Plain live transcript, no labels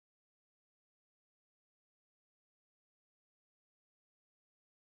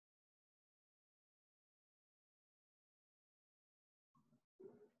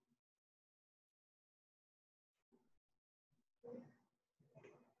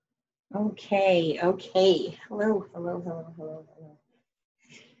Okay, okay. Hello, hello, hello, hello, hello.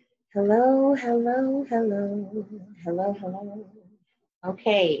 Hello, hello, hello, hello, hello.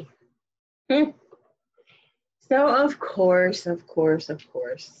 Okay. Hmm. So of course,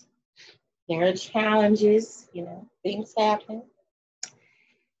 there are challenges, things happen.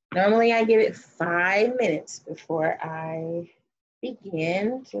 Normally I give it 5 minutes before I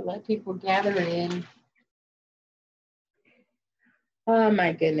begin to let people gather in. Oh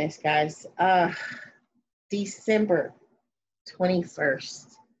my goodness, guys. December 21st.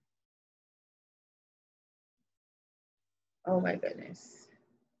 Oh my goodness.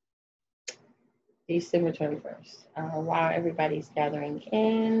 December 21st. While everybody's gathering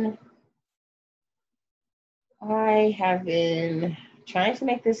in, I have been trying to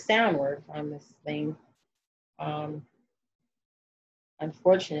make this sound work on this thing. Um,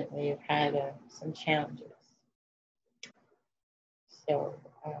 Unfortunately, I've had some challenges. So,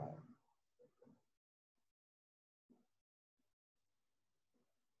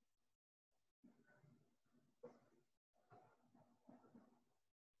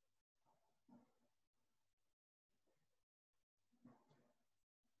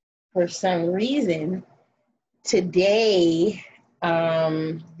 for some reason, today,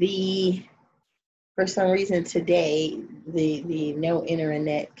 the for some reason today, the no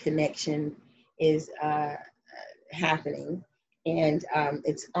internet connection is happening, and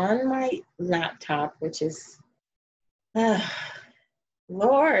it's on my laptop, which is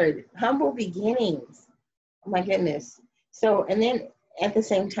Lord, humble beginnings. Oh my goodness. So, and then at the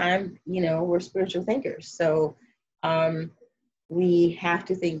same time, we're spiritual thinkers. So we have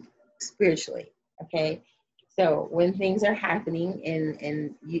to think spiritually. Okay. So when things are happening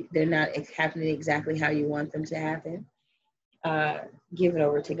and they're not happening exactly how you want them to happen, give it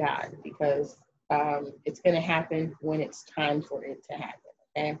over to God, because it's going to happen when it's time for it to happen.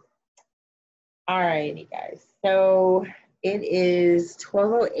 Okay. All righty, guys. So it is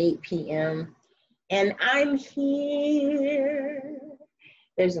 12:08 p.m. and I'm here.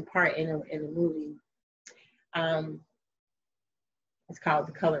 There's a part in the movie. Um, it's called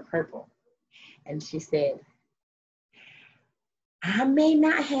The Color Purple. And she said, I may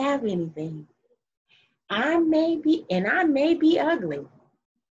not have anything. I may be ugly,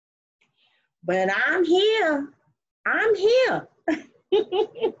 but I'm here. I'm here.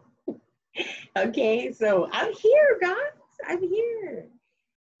 Okay, so I'm here, guys. I'm here.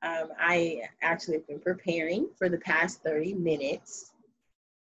 I actually have been preparing for the past 30 minutes.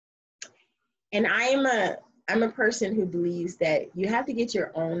 And I'm a person who believes that you have to get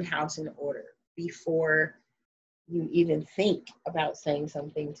your own house in order before you even think about saying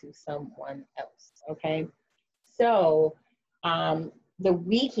something to someone else. Okay. So the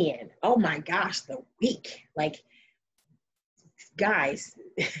weekend, oh my gosh, the week. Like, guys,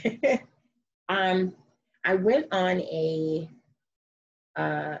 I went on a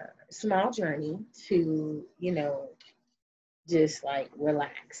small journey to, just like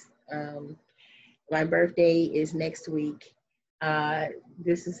relax. My birthday is next week. Uh,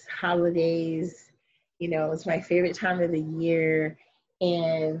 this is holidays. It's my favorite time of the year.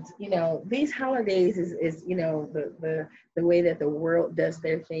 And, these holidays is the way that the world does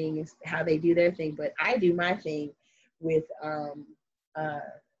their thing, is how they do their thing. But I do my thing with uh,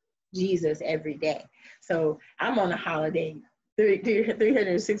 Jesus every day. So I'm on a holiday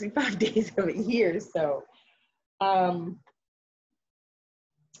 365 days of a year. So um,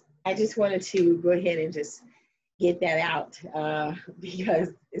 I just wanted to go ahead and just get that out because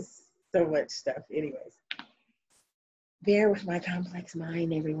it's so much stuff. Anyways, bear with my complex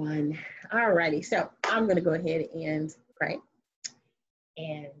mind, everyone. Alrighty, so I'm going to go ahead and pray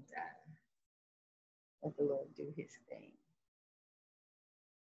and let the Lord do his thing.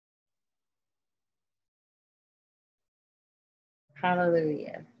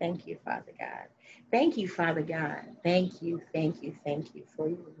 Hallelujah. Thank you, Father God. Thank you, Father God. Thank you, thank you, thank you for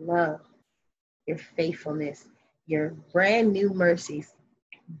your love, your faithfulness, your brand new mercies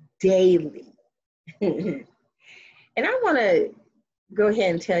daily. And I want to go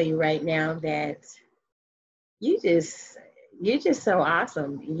ahead and tell you right now that you just you're just so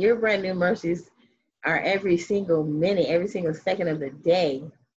awesome. Your brand new mercies are every single minute, every single second of the day,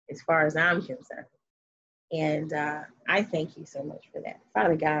 as far as I'm concerned. And I thank you so much for that.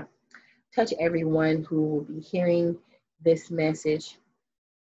 Father God, touch everyone who will be hearing this message.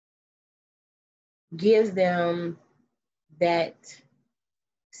 Give them that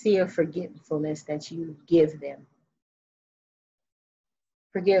sea of forgetfulness that you give them.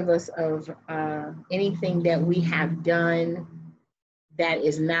 Forgive us of anything that we have done that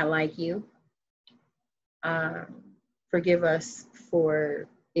is not like you. Um, Forgive us for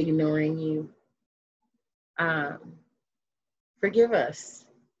ignoring you. Forgive us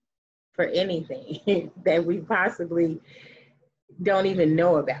for anything that we possibly don't even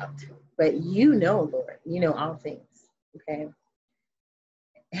know about. But you know, Lord, you know all things. Okay.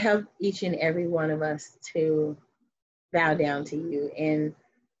 Help each and every one of us to bow down to you. And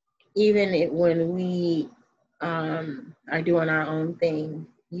even when we are doing our own thing,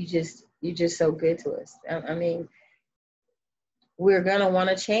 you're just so good to us. I mean, we're gonna want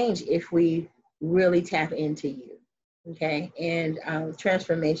to change if we really tap into you. Okay. And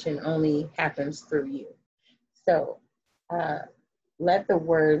transformation only happens through you. So let the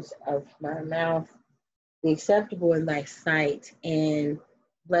words of my mouth be acceptable in thy sight, and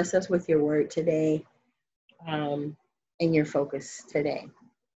bless us with your word today, and your focus today.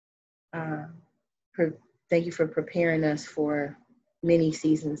 Thank you for preparing us for many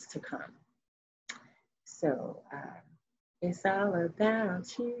seasons to come. So it's all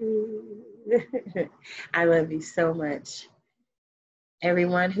about you. I love you so much.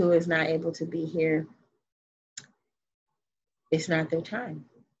 Everyone who is not able to be here, it's not their time.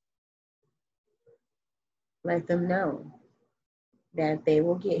 Let them know that they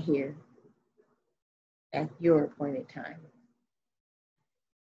will get here at your appointed time.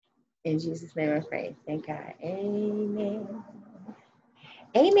 In Jesus' name I pray. Thank God. Amen.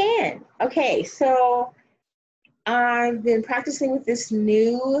 Amen. Okay, so I've been practicing with this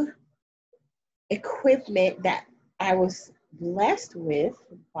new equipment that I was blessed with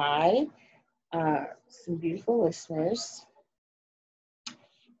by some beautiful listeners.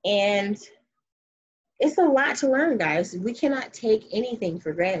 And it's a lot to learn, guys. We cannot take anything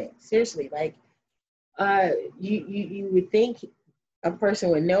for granted. Seriously, like you would think a person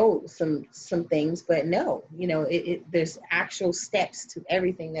would know some things, but no, you know, there's actual steps to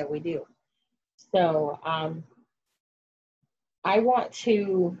everything that we do. So I want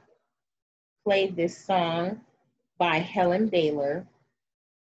to play this song by Helen Baylor.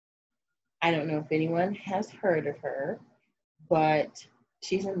 I don't know if anyone has heard of her, but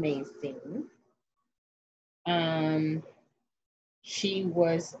she's amazing. She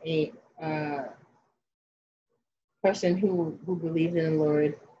was a person who believed in the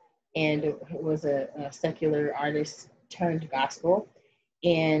Lord and was a secular artist turned gospel.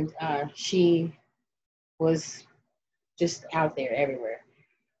 And she was just out there everywhere.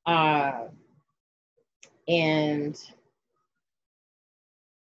 And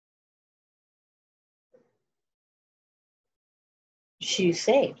she's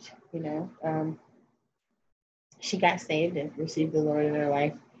saved, you know. She got saved and received the Lord in her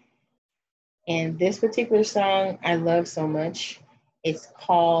life. And this particular song I love so much. It's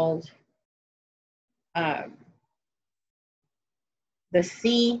called The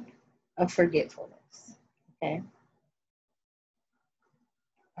Sea of Forgetfulness. Okay.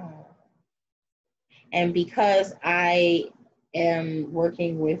 And because I am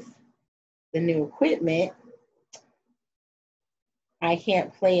working with the new equipment, I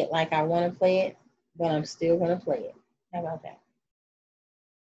can't play it like I want to play it, but I'm still going to play it. How about that?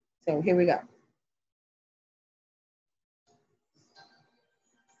 So here we go.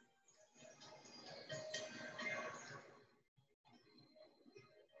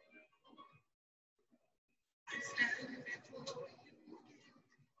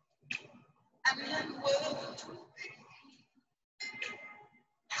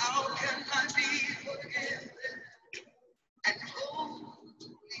 How can I be forgiven and holy?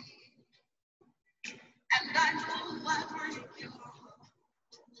 And I know I break your heart,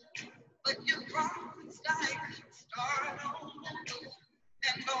 but you promised I could start over,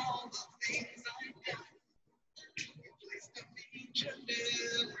 and all the things I've done, you placed them each and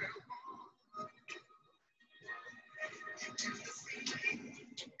every one into the sea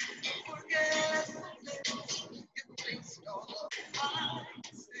of forgetfulness.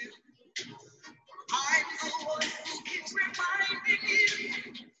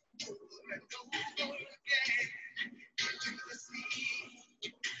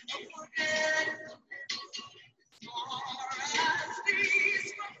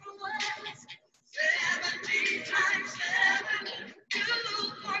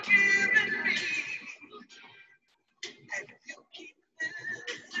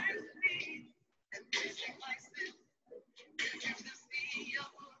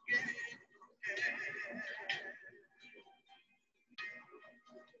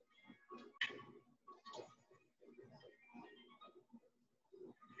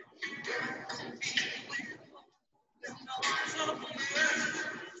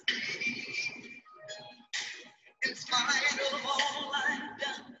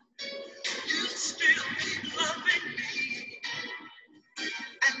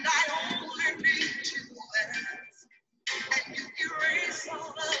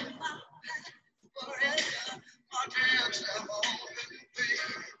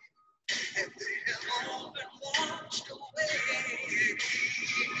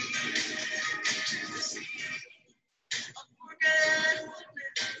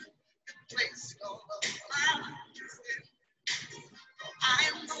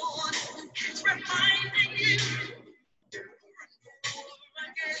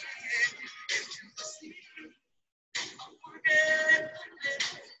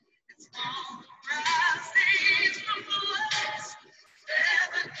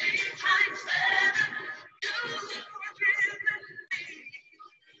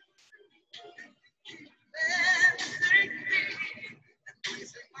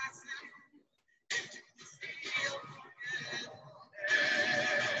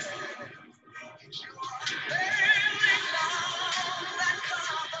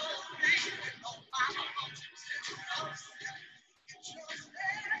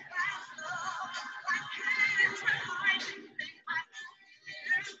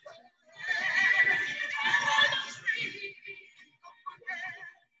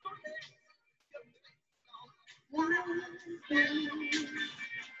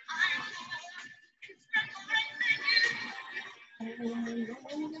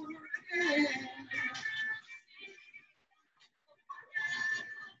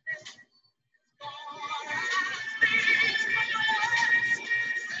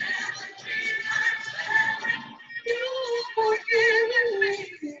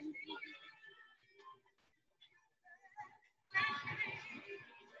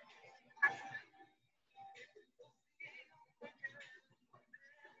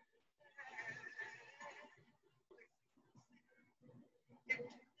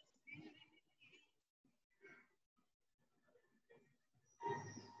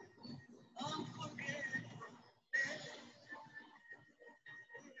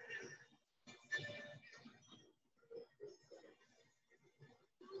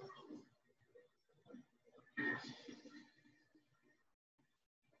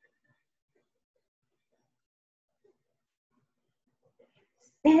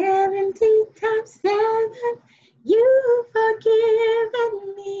 70 times 7, you've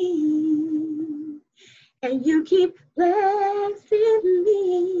forgiven me, and you keep blessing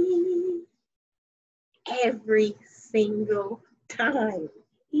me every single time.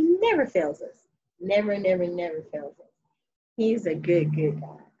 He never fails us. Never, never, never fails us. He's a good, good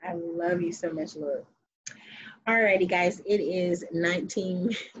God. I love you so much, Lord. Alrighty, guys, it is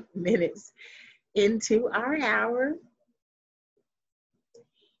 19 minutes into our hour.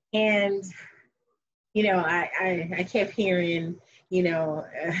 And, you know, I kept hearing, you know,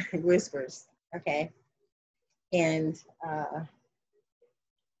 whispers, okay? And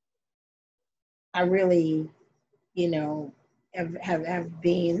I really, you know, have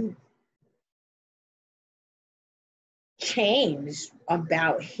been changed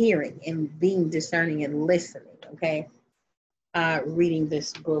about hearing and being discerning and listening, okay? Reading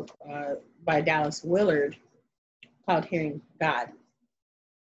this book by Dallas Willard called Hearing God.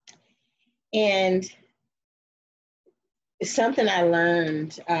 And something I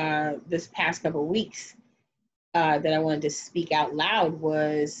learned this past couple of weeks that I wanted to speak out loud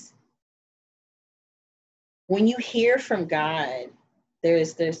was, when you hear from God,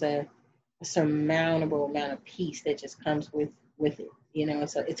 there's a surmountable amount of peace that just comes with it. You know,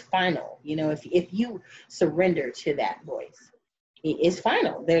 so it's final. You know, if you surrender to that voice, it's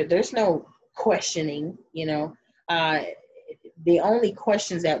final. There's no questioning. You know, the only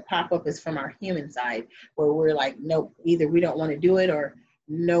questions that pop up is from our human side, where we're like, nope, either we don't want to do it, or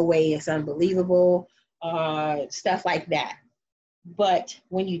no way, it's unbelievable, stuff like that. But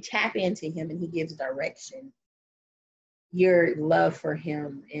when you tap into him and he gives direction, your love for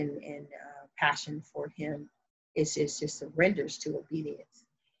him and passion for him is just surrenders to obedience.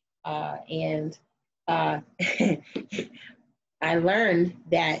 And I learned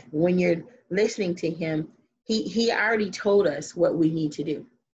that when you're listening to him, he already told us what we need to do.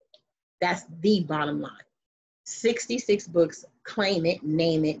 That's the bottom line. 66 books, claim it,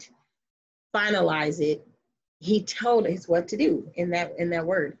 name it, finalize it. He told us what to do in that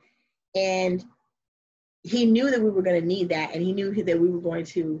word. And he knew that we were going to need that, and he knew that we were going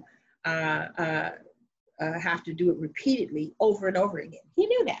to have to do it repeatedly over and over again. He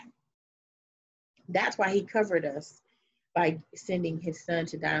knew that. That's why he covered us by sending his son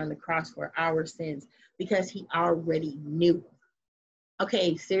to die on the cross for our sins, because he already knew.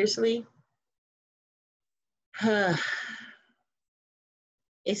 Okay, seriously?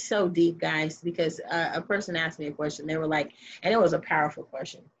 It's so deep, guys, because a person asked me a question. They were like, and it was a powerful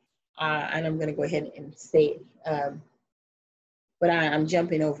question. And I'm going to go ahead and say it. But I'm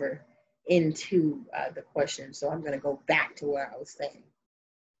jumping over into the question. So I'm going to go back to what I was saying.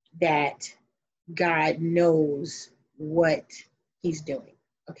 That God knows what he's doing,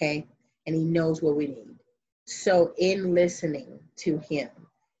 okay? And he knows what we need. So in listening to him,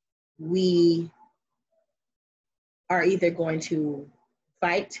 we are either going to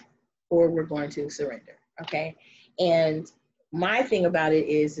fight or we're going to surrender, okay? And my thing about it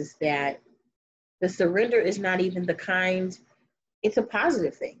is that the surrender is not even the kind, it's a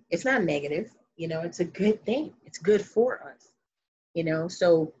positive thing. It's not negative, you know, it's a good thing. It's good for us, you know?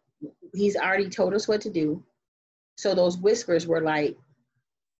 So he's already told us what to do. So those whispers were like,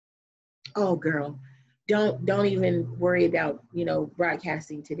 oh girl, don't even worry about, you know,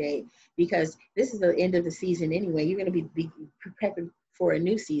 broadcasting today, because this is the end of the season anyway. You're going to be prepping for a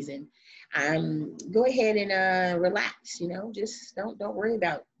new season. Go ahead and relax, you know, just don't worry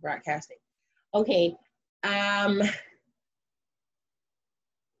about broadcasting. Okay.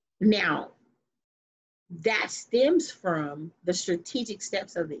 Now that stems from the strategic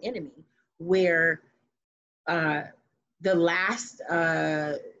steps of the enemy, where the last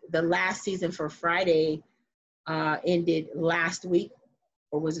season for Friday ended last week,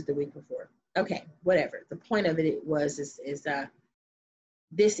 or was it the week before? Okay, whatever. The point of it was this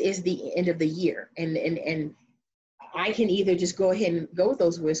is the end of the year, and I can either just go ahead and go with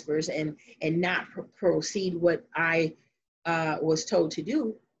those whispers and not proceed what I was told to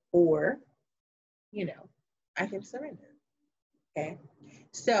do, or I can surrender. Okay,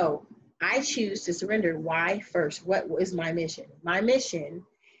 so I choose to surrender. Why? First, what is my mission? My mission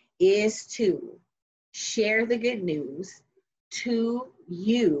is to share the good news to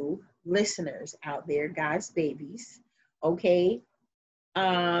you listeners out there, God's babies, okay?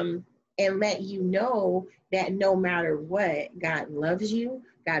 And let you know that no matter what, God loves you,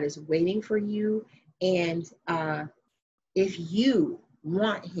 God is waiting for you, and if you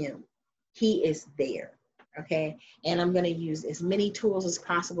want him, he is there, okay? And I'm going to use as many tools as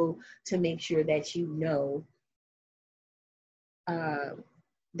possible to make sure that you know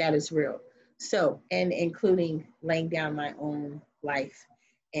that is real. So, and including laying down my own life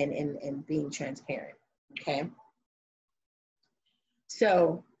and being transparent, okay?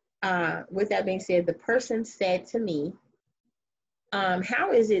 So, with that being said, the person said to me,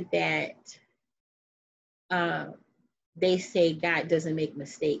 how is it that they say God doesn't make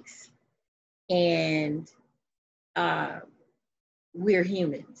mistakes and we're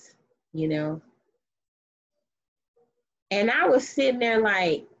humans, And I was sitting there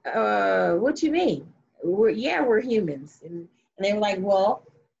like, what you mean? We're humans. And they were like, well,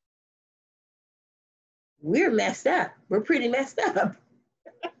 we're messed up. We're pretty messed up.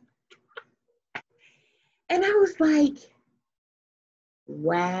 And I was like,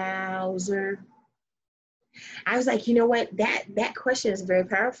 wowzer. I was like, you know what? That question is very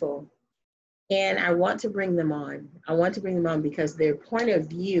powerful. And I want to bring them on. I want to bring them on because their point of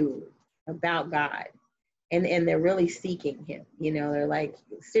view about God, and they're really seeking him. They're like,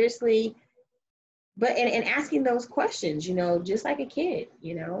 seriously, but and asking those questions, just like a kid,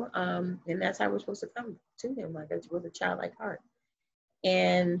 and that's how we're supposed to come to him, like with a childlike heart.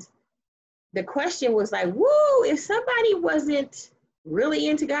 And the question was like, woo, if somebody wasn't really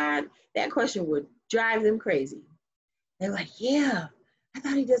into God, that question would drive them crazy. They're like, yeah, I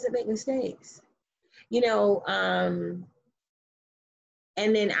thought he doesn't make mistakes.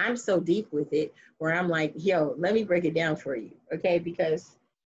 And then I'm so deep with it where I'm like, yo, let me break it down for you, okay? Because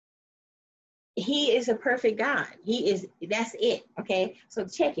he is a perfect God. That's it, okay? So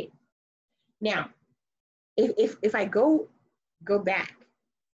check it. Now, if I go back,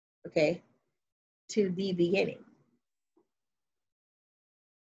 okay, to the beginning,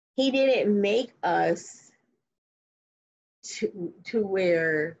 he didn't make us to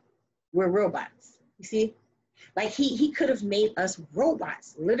where we're robots, you see? Like he could have made us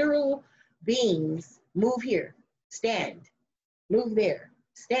robots, literal beings. Move here, stand, move there,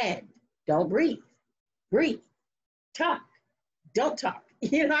 stand, don't breathe, talk, don't talk.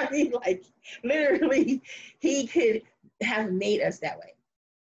 You know what I mean? Like literally, he could have made us that way.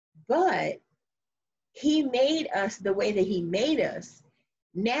 But he made us the way that he made us.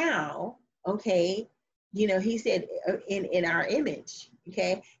 Now, okay, he said in our image,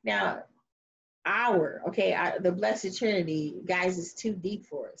 okay? Now, the Blessed Trinity, guys, is too deep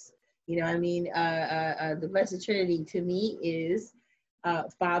for us. You know what I mean? The Blessed Trinity to me is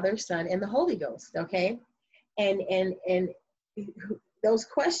Father, Son, and the Holy Ghost, okay? And those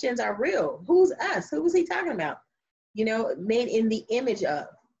questions are real. Who's us? Who was he talking about? Made in the image of.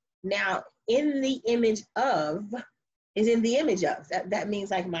 Now, in the image of is in the image of. That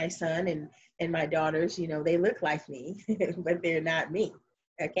means like my son and my daughters, they look like me, but they're not me,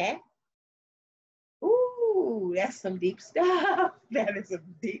 okay? Ooh, that's some deep stuff. That is some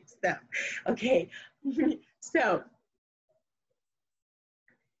deep stuff. Okay, so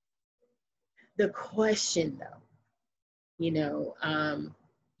the question though,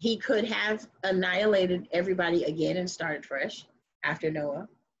 he could have annihilated everybody again and started fresh after Noah,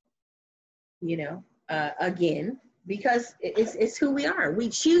 again, because it's who we are. We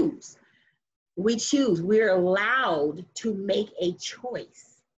choose. We're allowed to make a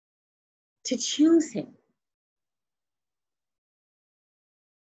choice to choose him.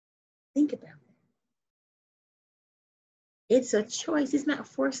 Think about that. It's a choice. It's not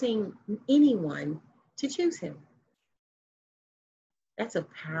forcing anyone to choose him. That's a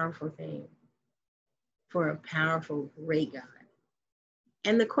powerful thing for a powerful, great God.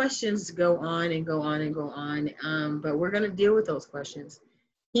 And the questions go on and go on and go on, but we're going to deal with those questions.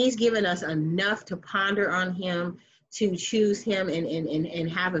 He's given us enough to ponder on him, to choose him and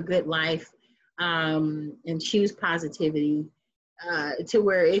have a good life, and choose positivity, to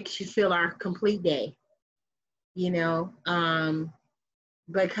where it should fill our complete day,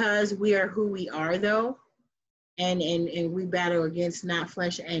 because we are who we are though, and we battle against not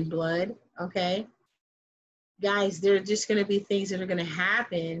flesh and blood, okay? Guys, there are just going to be things that are going to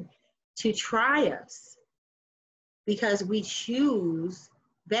happen to try us because we choose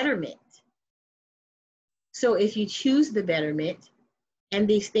betterment. So if you choose the betterment and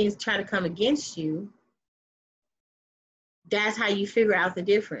these things try to come against you, that's how you figure out the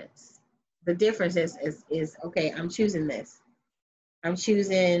difference. The difference is okay, I'm choosing this. I'm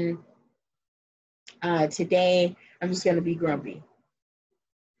choosing today, I'm just going to be grumpy.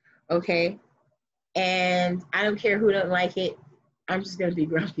 Okay? And I don't care who doesn't like it. I'm just going to be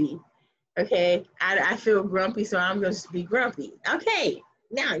grumpy. Okay? I feel grumpy, so I'm going to be grumpy. Okay.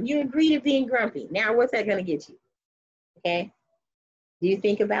 Now, you agree to being grumpy. Now, what's that going to get you? Okay? Do you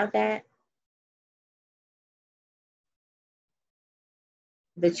think about that?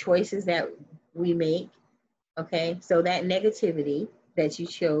 The choices that we make. Okay? So that negativity that you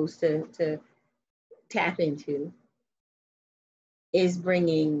chose to tap into is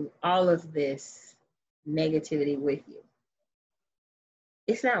bringing all of this negativity with you.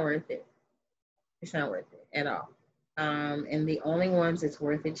 It's not worth it. It's not worth it at all. And the only ones it's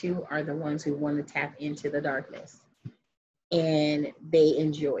worth it to are the ones who want to tap into the darkness and they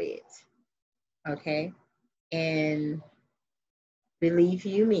enjoy it. Okay? And believe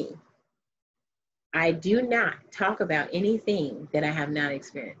you me, I do not talk about anything that I have not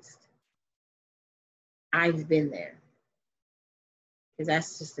experienced. I've been there. Because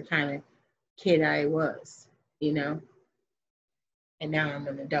that's just the kind of kid I was, you know? And now I'm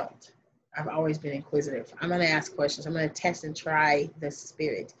an adult. I've always been inquisitive. I'm going to ask questions. I'm going to test and try the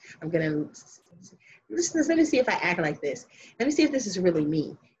spirit. I'm going to, let me see if I act like this. Let me see if this is really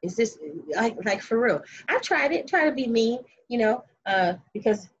me. Is this like for real? I've tried it, try to be mean, you know,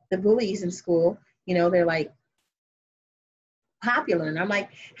 because the bullies in school, you know, they're like popular. And I'm like,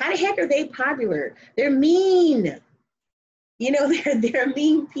 how the heck are they popular? They're mean. You know, they're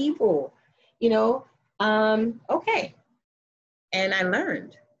mean people, you know. Okay. And I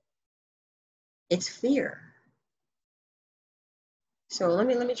learned it's fear. So let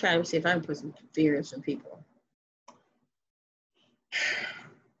me try to see if I can put some fear in some people.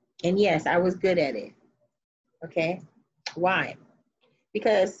 And yes, I was good at it. Okay. Why?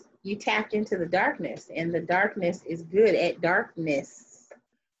 Because you tapped into the darkness, and the darkness is good at darkness.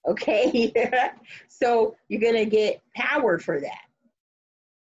 Okay. So you're going to get power for that.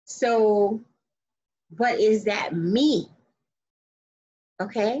 So, but is that me?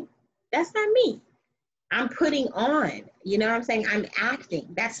 Okay. That's not me. I'm putting on, you know what I'm saying? I'm acting.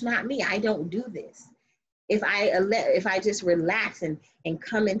 That's not me. I don't do this. If I just relax and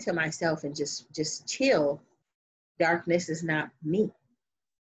come into myself and just chill, darkness is not me.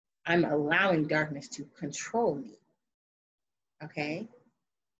 I'm allowing darkness to control me. Okay?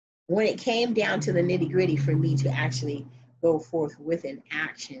 When it came down to the nitty-gritty for me to actually go forth with an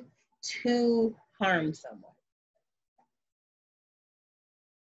action to harm someone,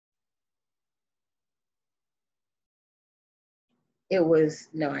 it was,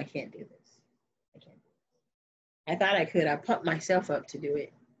 no, I can't do this. I can't do this. I thought I could. I pumped myself up to do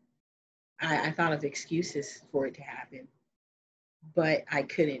it. I thought of excuses for it to happen, but I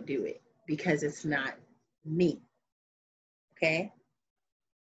couldn't do it because it's not me. Okay?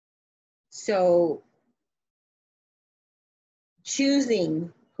 So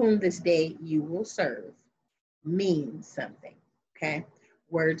choosing whom this day you will serve means something. Okay?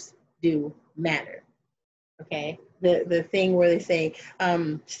 Words do matter. Okay? The thing where they say,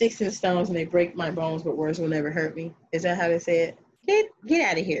 sticks and stones may break my bones, but words will never hurt me. Is that how they say it? Get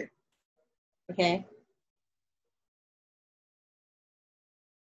out of here. Okay?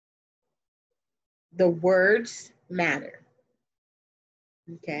 The words matter.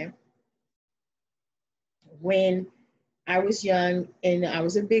 Okay? When I was young and I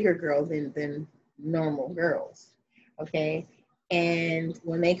was a bigger girl than normal girls, okay? And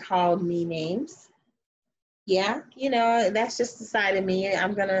when they called me names, yeah, you know, that's just the side of me.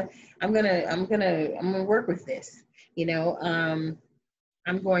 I'm gonna work with this. You know,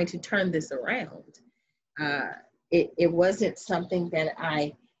 I'm going to turn this around. It wasn't something that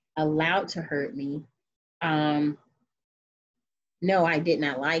I allowed to hurt me. No, I did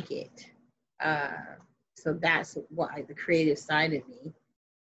not like it. So that's why the creative side of me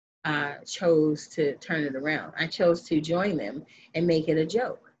chose to turn it around. I chose to join them and make it a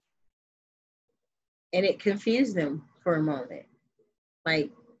joke. And it confused them for a moment.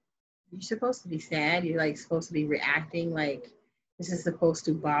 Like, you're supposed to be sad. You're like supposed to be reacting like this is supposed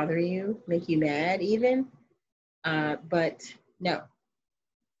to bother you, make you mad even. But no,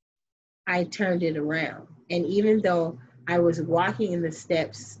 I turned it around. And even though I was walking in the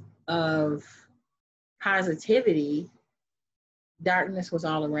steps of positivity, darkness was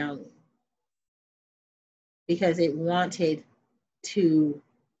all around me because it wanted to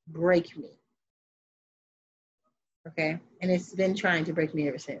break me. Okay. And it's been trying to break me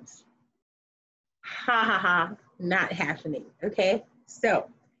ever since. Ha ha ha. Not happening. Okay. So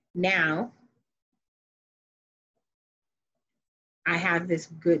now I have this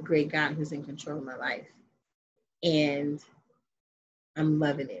good, great God who's in control of my life. And I'm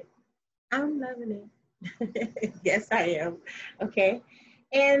loving it. I'm loving it. Yes, I am. Okay.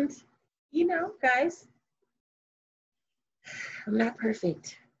 And, you know, guys, I'm not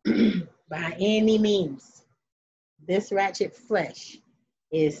perfect by any means. This ratchet flesh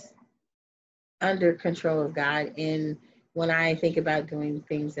is under control of God. And when I think about doing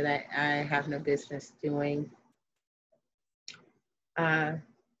things that I have no business doing, I'm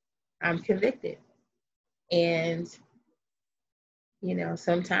convicted. And, you know,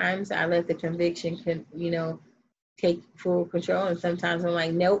 sometimes I let the conviction, take full control. And sometimes I'm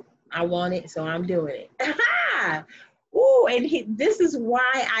like, nope, I want it, so I'm doing it. Ooh, and this is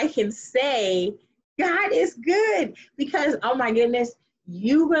why I can say God is good, because, oh my goodness,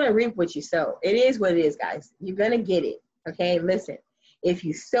 you're going to reap what you sow. It is what it is, guys. You're going to get it. Okay, listen, if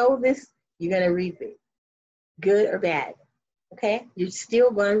you sow this, you're going to reap it, good or bad. Okay, you're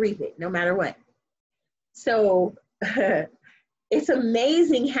still going to reap it no matter what. So it's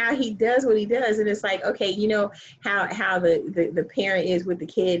amazing how he does what he does. And it's like, okay, you know how the parent is with the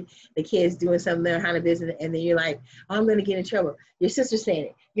kid's doing something, they're behind the business, and then you're like, oh, I'm going to get in trouble. Your sister's saying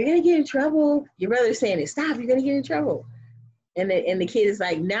it, you're going to get in trouble. Your brother's saying it, stop, you're going to get in trouble. And the kid is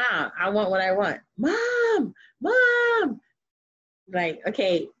like, nah, I want what I want. Mom. Like,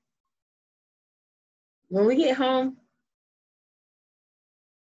 okay, when we get home,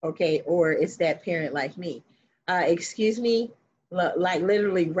 okay, or it's that parent like me. Excuse me, like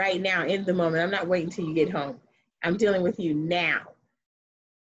literally right now in the moment. I'm not waiting till you get home. I'm dealing with you now.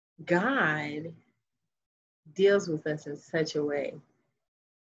 God deals with us in such a way.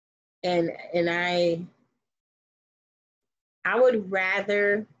 And I would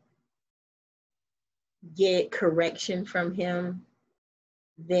rather get correction from him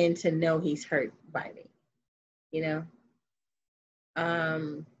than to know he's hurt by me, you know?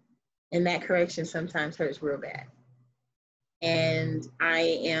 And that correction sometimes hurts real bad. And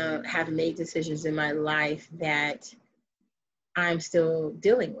I have made decisions in my life that I'm still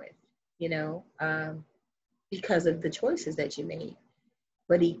dealing with, you know, because of the choices that you made.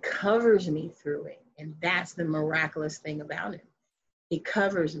 But he covers me through it. And that's the miraculous thing about him. He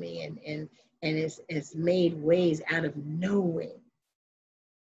covers me and it's made ways out of no way.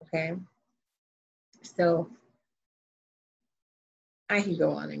 Okay. So I can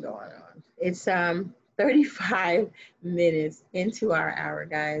go on and go on and on. It's 35 minutes into our hour,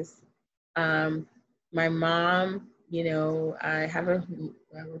 guys. My mom, you know, I have a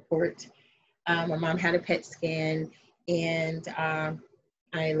report. My mom had a PET scan, and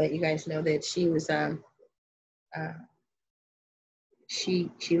I let you guys know that she was she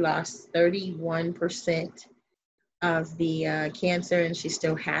lost 31% of the cancer, and she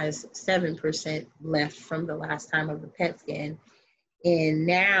still has 7% left from the last time of the PET scan. And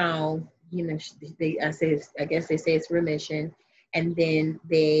now, you know, I guess they say it's remission, and then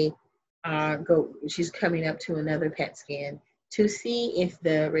they she's coming up to another PET scan to see if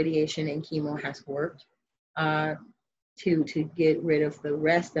the radiation and chemo has worked to get rid of the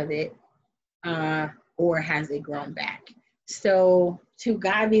rest of it, or has it grown back. So to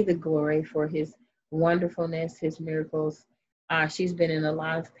God be the glory for his wonderfulness, his miracles. She's been in a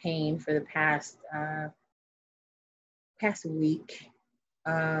lot of pain for the past week,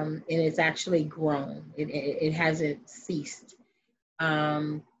 and it's actually grown. It hasn't ceased.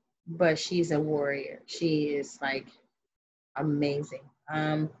 But she's a warrior. She is like amazing.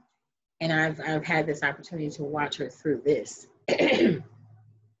 And I've had this opportunity to watch her through this. And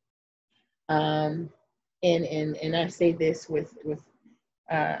I say this with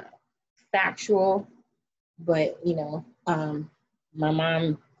factual, but you know, my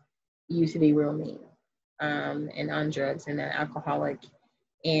mom used to be real mean, and on drugs and an alcoholic,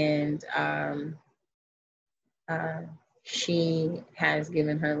 and she has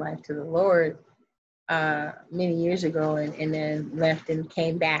given her life to the Lord many years ago, and then left and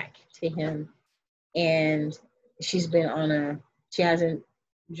came back to him. And she's been she hasn't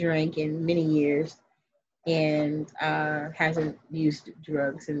drank in many years, and hasn't used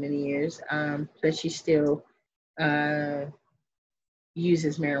drugs in many years, but she still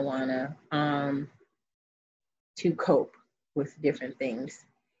uses marijuana to cope with different things.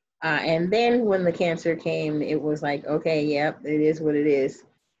 And then when the cancer came, it was like, okay, yep, it is what it is.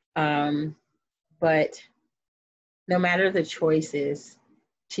 But no matter the choices,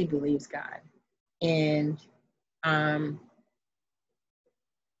 she believes God. And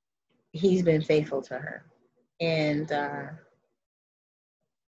he's been faithful to her. And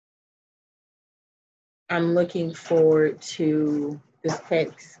I'm looking forward to this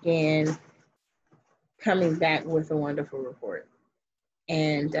PET scan coming back with a wonderful report.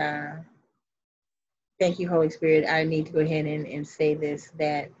 And thank you, Holy Spirit. I need to go ahead and say this,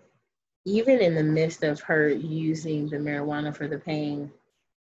 that even in the midst of her using the marijuana for the pain,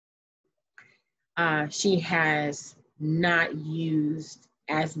 she has not used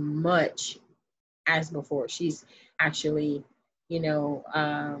as much as before. She's actually,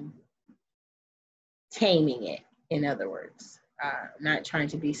 taming it, in other words, not trying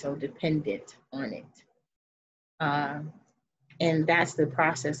to be so dependent on it. And that's the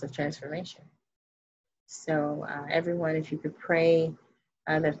process of transformation. So everyone, if you could pray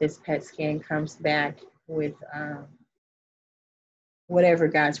that this PET scan comes back with whatever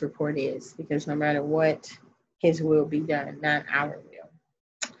God's report is, because no matter what, his will be done, not our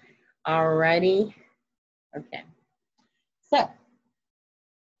will. Alrighty. Okay. So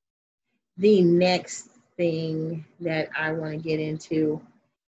the next thing that I want to get into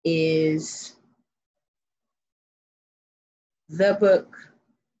is the book,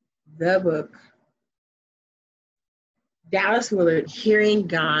 Dallas Willard, Hearing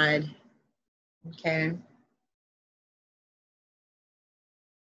God. Okay.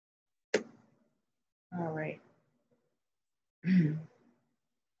 All right.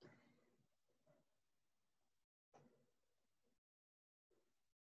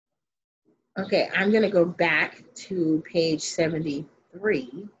 Okay, I'm going to go back to page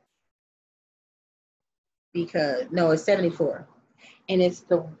 73 because no, it's 74, and it's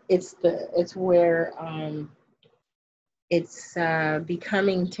where it's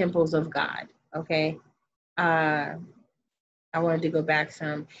becoming temples of God. Okay, I wanted to go back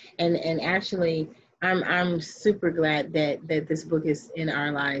some, and actually, I'm super glad that this book is in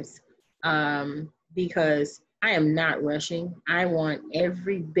our lives, because I am not rushing. I want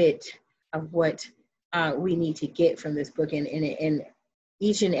every bit of what we need to get from this book, and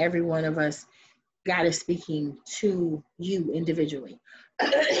each and every one of us, God is speaking to you individually.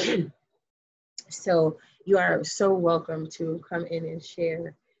 So you are so welcome to come in and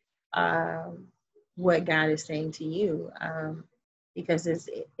share what God is saying to you, because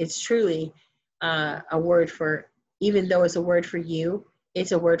it's truly a word for, even though it's a word for you,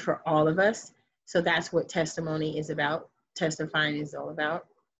 it's a word for all of us. So that's what testimony is about. Testifying is all about.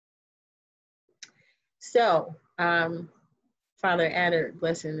 So, Father, add a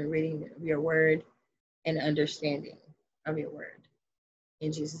blessing in the reading of your word and understanding of your word.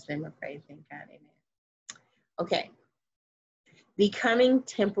 In Jesus' name I pray. Thank God. Amen. Okay. Becoming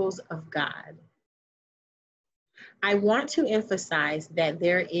temples of God. I want to emphasize that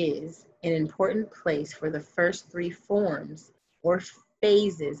there is an important place for the first three forms or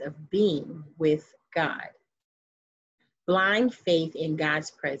phases of being with God. Blind faith in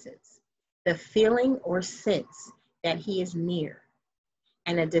God's presence, the feeling or sense that he is near,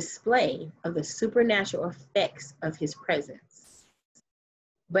 and a display of the supernatural effects of his presence.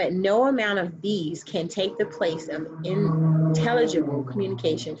 But no amount of these can take the place of intelligible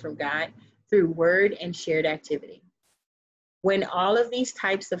communication from God through word and shared activity. When all of these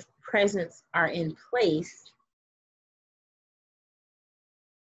types of presence are in place,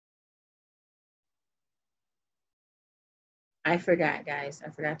 I forgot, guys.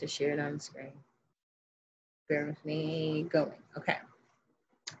 I forgot to share it on the screen. Bear with me. Going. Okay.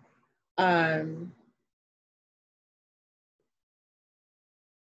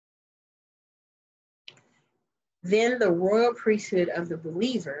 Then the royal priesthood of the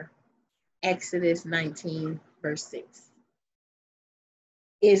believer, Exodus 19, verse 6,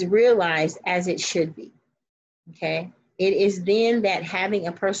 is realized as it should be. Okay. It is then that having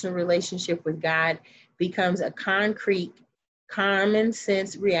a personal relationship with God becomes a concrete, common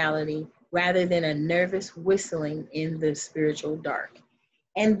sense reality rather than a nervous whistling in the spiritual dark.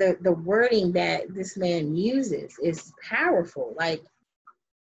 And the wording that this man uses is powerful. Like,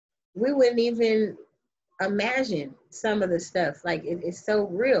 we wouldn't even imagine some of the stuff. Like, it's so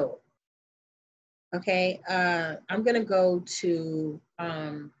real. Okay, I'm gonna go to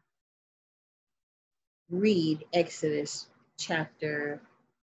read Exodus chapter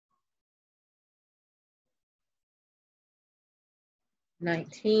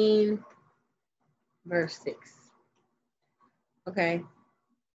 19, verse 6. Okay.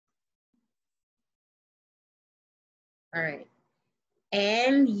 All right.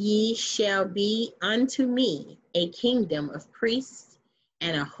 And ye shall be unto me a kingdom of priests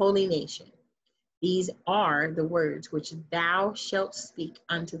and a holy nation. These are the words which thou shalt speak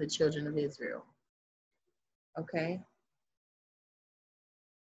unto the children of Israel. Okay?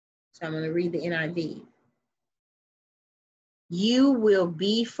 So I'm going to read the NIV. You will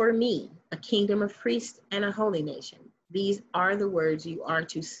be for me a kingdom of priests and a holy nation. These are the words you are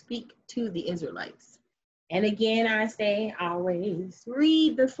to speak to the Israelites. And again, I say always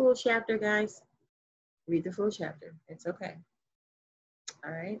read the full chapter, guys. Read the full chapter. It's okay.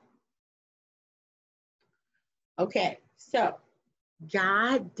 All right. Okay. So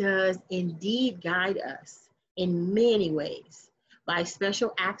God does indeed guide us in many ways by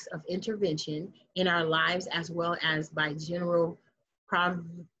special acts of intervention in our lives, as well as by general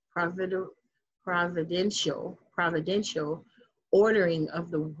providential ordering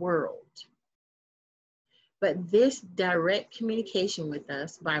of the world. But this direct communication with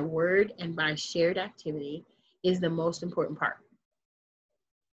us by word and by shared activity is the most important part.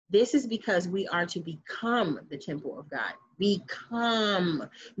 This is because we are to become the temple of God. Become,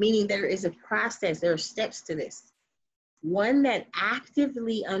 meaning there is a process, there are steps to this. One that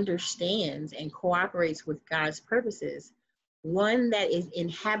actively understands and cooperates with God's purposes. One that is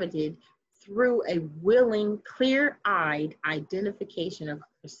inhabited through a willing, clear-eyed identification of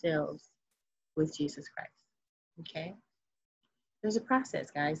ourselves with Jesus Christ. Okay? There's a process,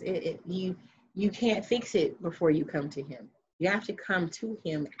 guys. You can't fix it before you come to him. You have to come to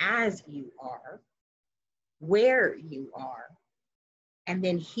him as you are, where you are, and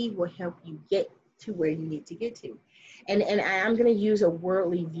then he will help you get to where you need to get to. And I'm going to use a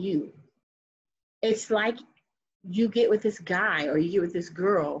worldly view. It's like you get with this guy or you get with this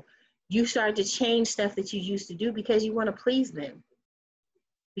girl, you start to change stuff that you used to do because you want to please them,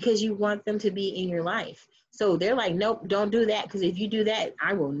 because you want them to be in your life. So they're like, nope, don't do that, because if you do that,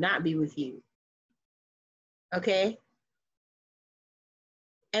 I will not be with you. Okay?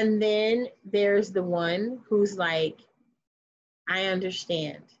 And then there's the one who's like, I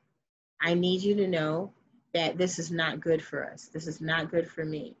understand. I need you to know that this is not good for us. This is not good for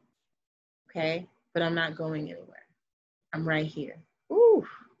me. Okay? But I'm not going anywhere. I'm right here. Ooh.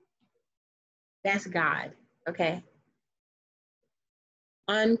 That's God. Okay?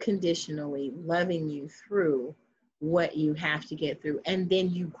 Unconditionally loving you through what you have to get through. And then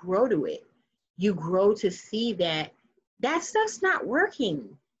you grow to it. You grow to see that that stuff's not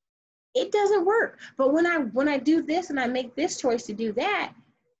working. It doesn't work. But when I do this and I make this choice to do that,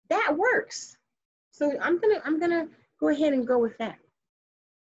 that works. So I'm gonna go ahead and go with that.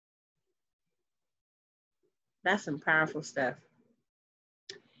 That's some powerful stuff.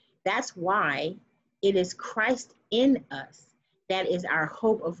 That's why it is Christ in us that is our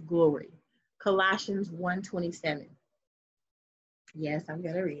hope of glory. Colossians 1:27. Yes, I'm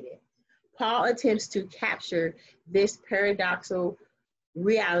gonna read it. Paul attempts to capture this paradoxical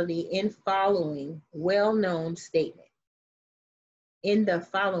reality in the following well-known statement.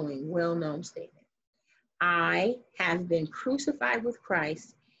 I have been crucified with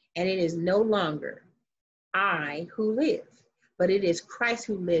Christ, and it is no longer I who live, but it is Christ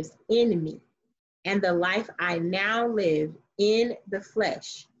who lives in me. And the life I now live in the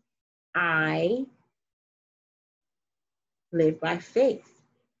flesh, I live by faith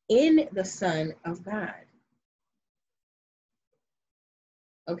in the Son of God.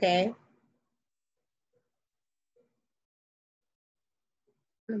 Okay?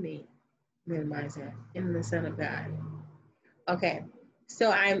 Let me minimize that. In the Son of God. Okay.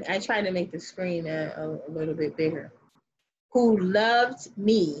 So I tried to make the screen a little bit bigger. Who loved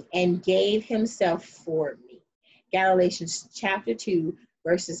me and gave himself for me. Galatians chapter 2,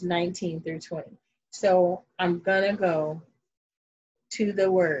 verses 19 through 20. So I'm going to go to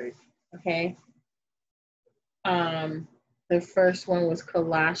the word, okay? The first one was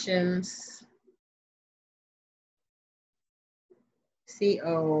Colossians,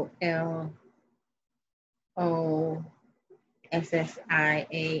 COLOSSIANS.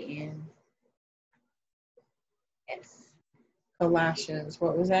 Colossians,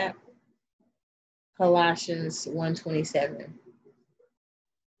 what was that? Colossians 1:27.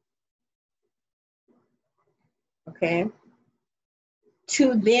 Okay.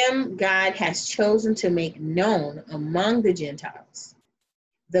 To them God has chosen to make known among the Gentiles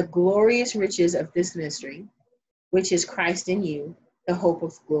the glorious riches of this mystery, which is Christ in you, the hope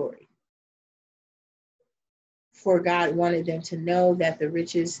of glory. For God wanted them to know that the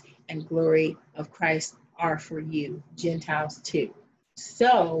riches and glory of Christ are for you, Gentiles too.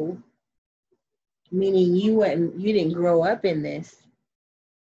 So, meaning you didn't grow up in this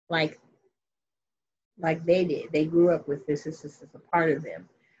like they did. They grew up with this. This is a part of them.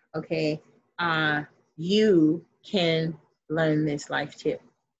 Okay. You can learn this life too.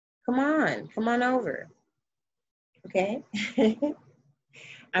 Come on over. Okay.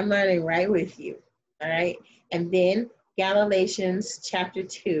 I'm learning right with you. All right. And then Galatians chapter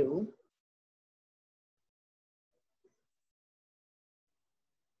 2.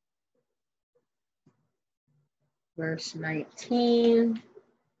 Verse 19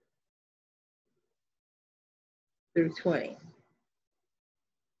 through 20.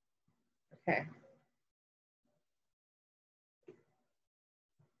 Okay.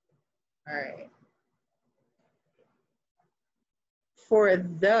 All right. For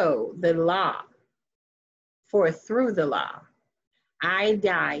through the law, I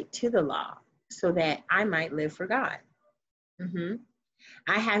died to the law so that I might live for God.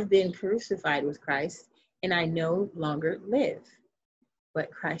 I have been crucified with Christ, and I no longer live,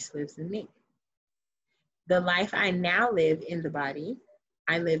 but Christ lives in me. The life I now live in the body,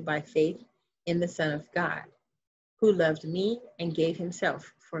 I live by faith in the Son of God, who loved me and gave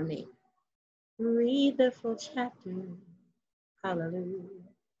himself for me. Read the full chapter. Hallelujah.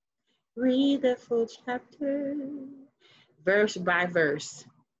 Read the full chapter, verse by verse.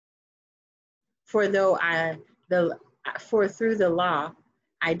 For through the law,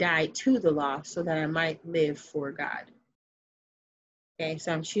 I died to the law so that I might live for God. Okay,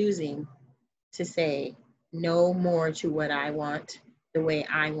 so I'm choosing to say no more to what I want, the way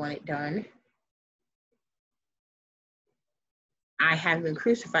I want it done. I have been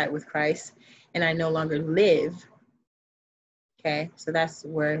crucified with Christ, and I no longer live. Okay, so that's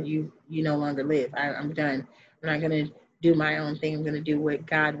where you no longer live. I'm done. I'm not going to do my own thing. I'm going to do what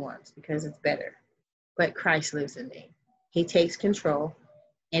God wants because it's better. But Christ lives in me. He takes control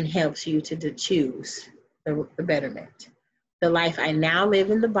and helps you to choose the betterment. The life I now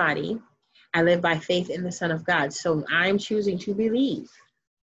live in the body, I live by faith in the Son of God. So I'm choosing to believe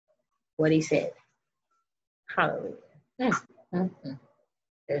what he said. Hallelujah. Mm-hmm.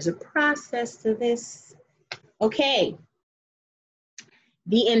 There's a process to this. Okay.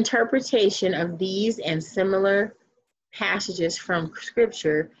 The interpretation of these and similar passages from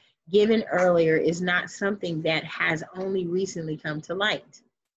Scripture given earlier is not something that has only recently come to light.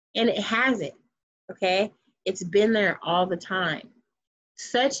 And it hasn't, okay? It's been there all the time.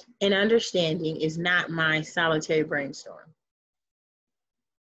 Such an understanding is not my solitary brainstorm.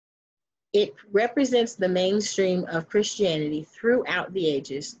 It represents the mainstream of Christianity throughout the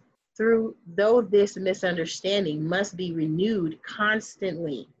ages, though this misunderstanding must be renewed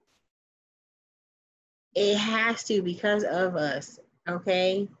constantly. It has to because of us,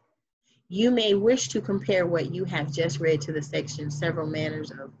 okay? You may wish to compare what you have just read to the section Several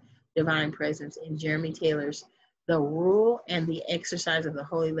Manners of Divine Presence in Jeremy Taylor's The Rule and the Exercise of the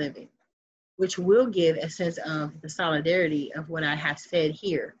Holy Living, which will give a sense of the solidarity of what I have said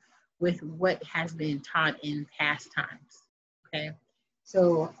here with what has been taught in past times, okay?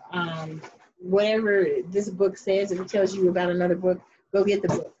 So whatever this book says, if it tells you about another book, go get the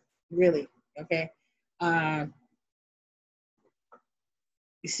book, really, okay?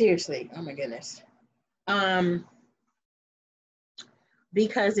 Seriously, oh my goodness.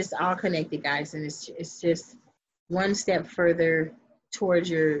 Because it's all connected, guys, and it's just one step further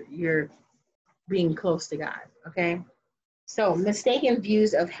towards your being close to God, okay? So mistaken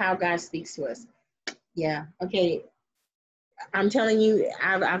views of how God speaks to us. Yeah, okay. I'm telling you,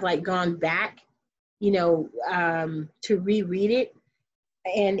 I've like gone back, to reread it,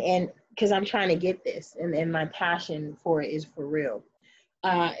 and because I'm trying to get this, and my passion for it is for real.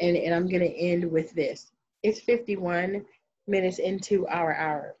 And I'm gonna end with this. It's 51 minutes into our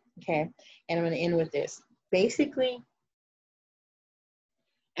hour, okay? And I'm gonna end with this. Basically,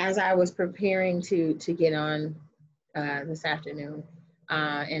 as I was preparing to get on this afternoon,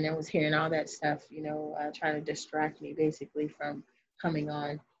 and I was hearing all that stuff, trying to distract me basically from coming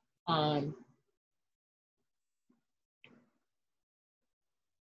on.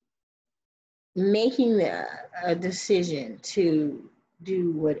 Making a decision to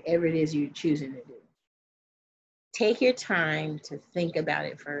do whatever it is you're choosing to do. Take your time to think about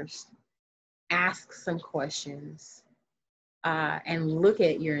it first. Ask some questions and look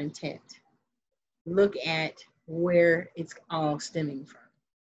at your intent. Look at where it's all stemming from.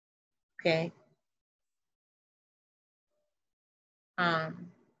 Okay?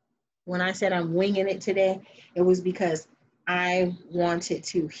 When I said I'm winging it today, it was because I wanted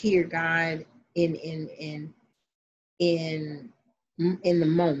to hear God in the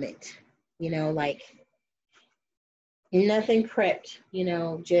moment, like nothing prepped,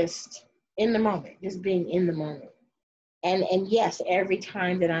 just in the moment, just being in the moment. And yes, every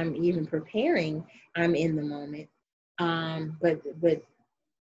time that I'm even preparing, I'm in the moment. But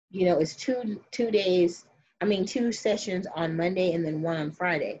it's two days 2 sessions on Monday and then 1 on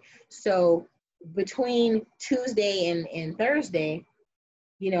Friday. So between Tuesday and Thursday,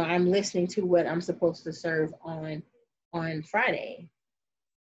 I'm listening to what I'm supposed to serve on Friday.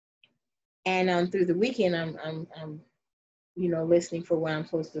 And through the weekend, I'm listening for what I'm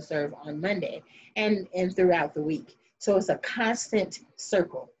supposed to serve on Monday and throughout the week. So it's a constant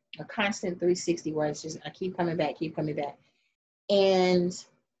circle, a constant 360 where it's just, I keep coming back. And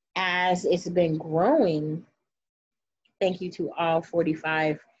as it's been growing, thank you to all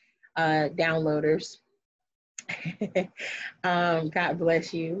 45 downloaders. God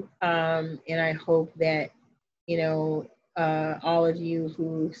bless you. And I hope that, all of you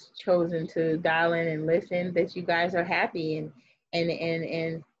who's chosen to dial in and listen, that you guys are happy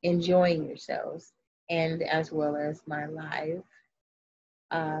and enjoying yourselves, and as well as my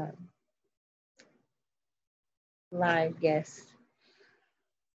live guests.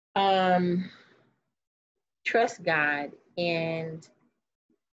 Trust God and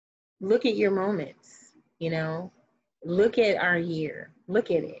look at your moments, look at our year,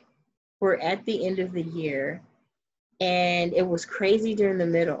 look at it. We're at the end of the year, and it was crazy during the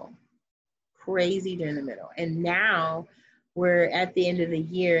middle. And now we're at the end of the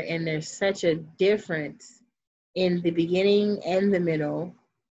year, and there's such a difference in the beginning and the middle.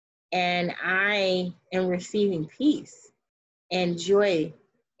 And I am receiving peace and joy,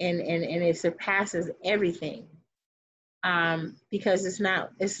 and it surpasses everything. Because it's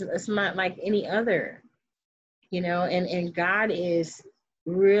not like any other, and God is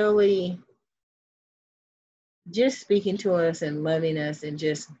really just speaking to us and loving us and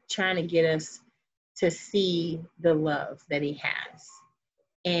just trying to get us to see the love that he has.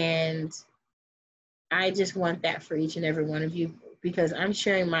 And I just want that for each and every one of you, because I'm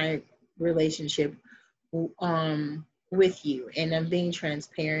sharing my relationship with you, and I'm being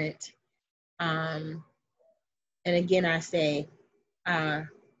transparent. And again, I say, I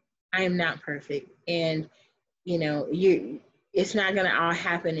am not perfect, and it's not going to all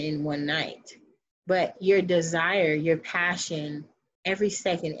happen in one night, but your desire, your passion, every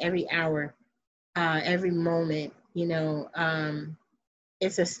second, every hour, every moment,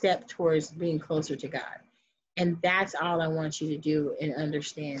 it's a step towards being closer to God. And that's all I want you to do and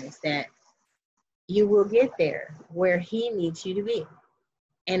understand, is that you will get there where he needs you to be.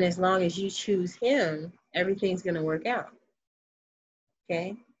 And as long as you choose him, everything's going to work out.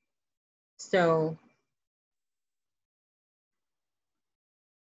 Okay? So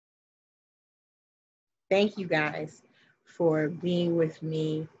thank you guys for being with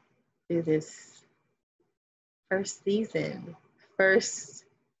me through this first season, first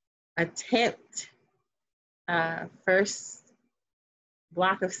attempt, first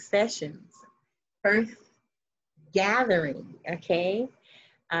block of sessions, first gathering, okay?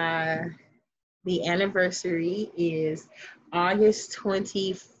 The anniversary is August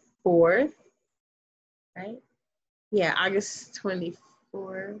 24th, right? Yeah, August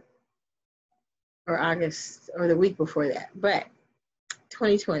 24th, or the week before that. But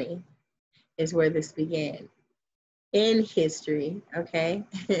 2020 is where this began in history, okay?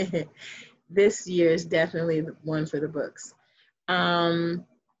 This year is definitely one for the books.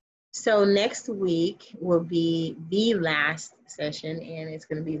 So next week will be the last session, and it's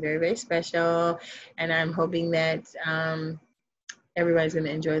going to be very, very special. And I'm hoping that everybody's going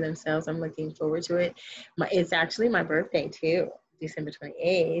to enjoy themselves. I'm looking forward to it. It's actually my birthday too, December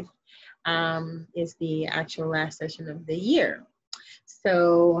 28th. Is the actual last session of the year.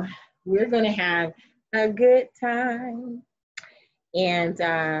 So we're going to have a good time. And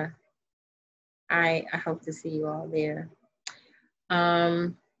I hope to see you all there.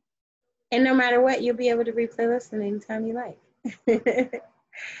 And no matter what, you'll be able to replay listen anytime you like.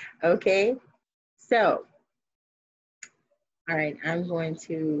 Okay? So, all right, I'm going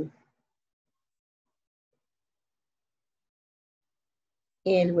to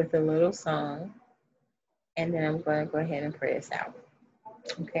end with a little song, and then I'm going to go ahead and pray us out.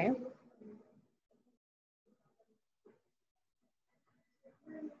 Okay?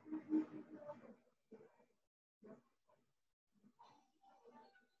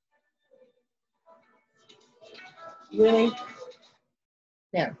 Really?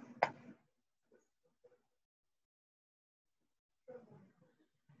 No.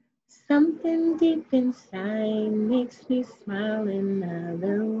 Something deep inside makes me smile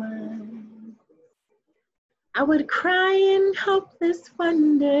another one. I would cry in hopeless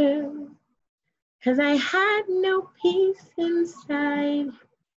wonder, 'cause I had no peace inside.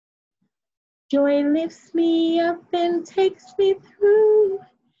 Joy lifts me up and takes me through.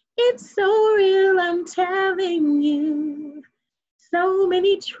 It's so real, I'm telling you. So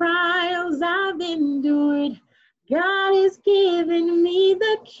many trials I've endured. God has given me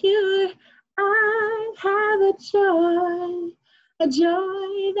the cure. I have a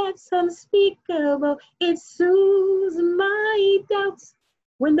joy that's unspeakable. It soothes my doubts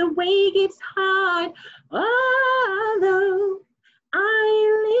when the way gets hard. Although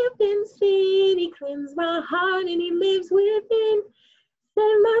I lived in sin, He cleansed my heart and He lives within.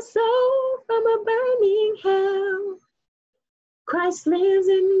 Save my soul from a burning hell. Christ lives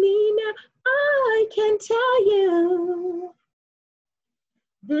in me now. I can tell you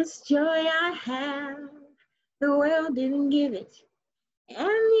this joy I have, the world didn't give it, and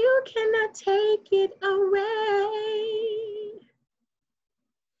you cannot take it away.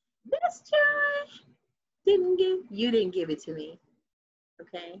 This joy you didn't give it to me,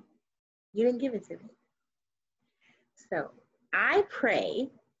 okay? You didn't give it to me. So I pray,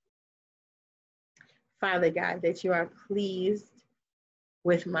 Father God, that you are pleased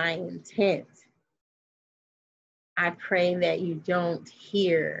with my intent. I pray that you don't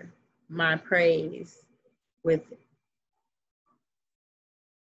hear my praise with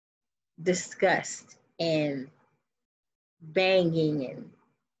disgust and banging and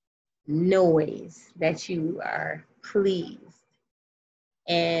noise, that you are pleased.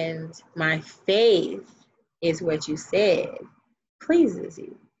 And my faith is what you said pleases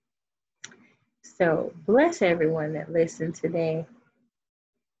you. So bless everyone that listened today.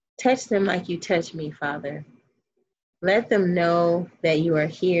 Touch them like you touched me, Father. Let them know that you are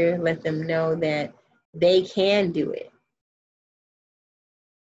here. Let them know that they can do it.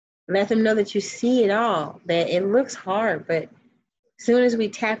 Let them know that you see it all, that it looks hard, but as soon as we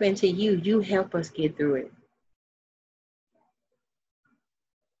tap into you, you help us get through it.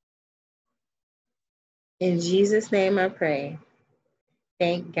 In Jesus' name I pray.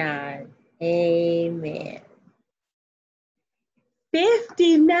 Thank God. Amen.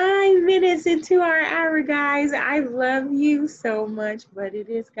 59 minutes into our hour, guys. I love you so much, but it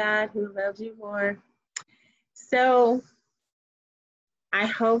is God who loves you more. So I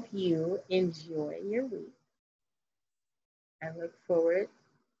hope you enjoy your week. I look forward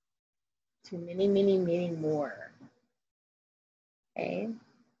to many, many, many more. Okay.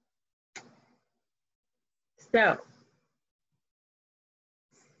 So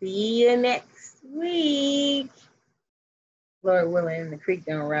see you next week. Lord willing, the creek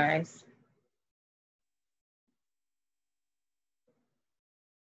don't rise.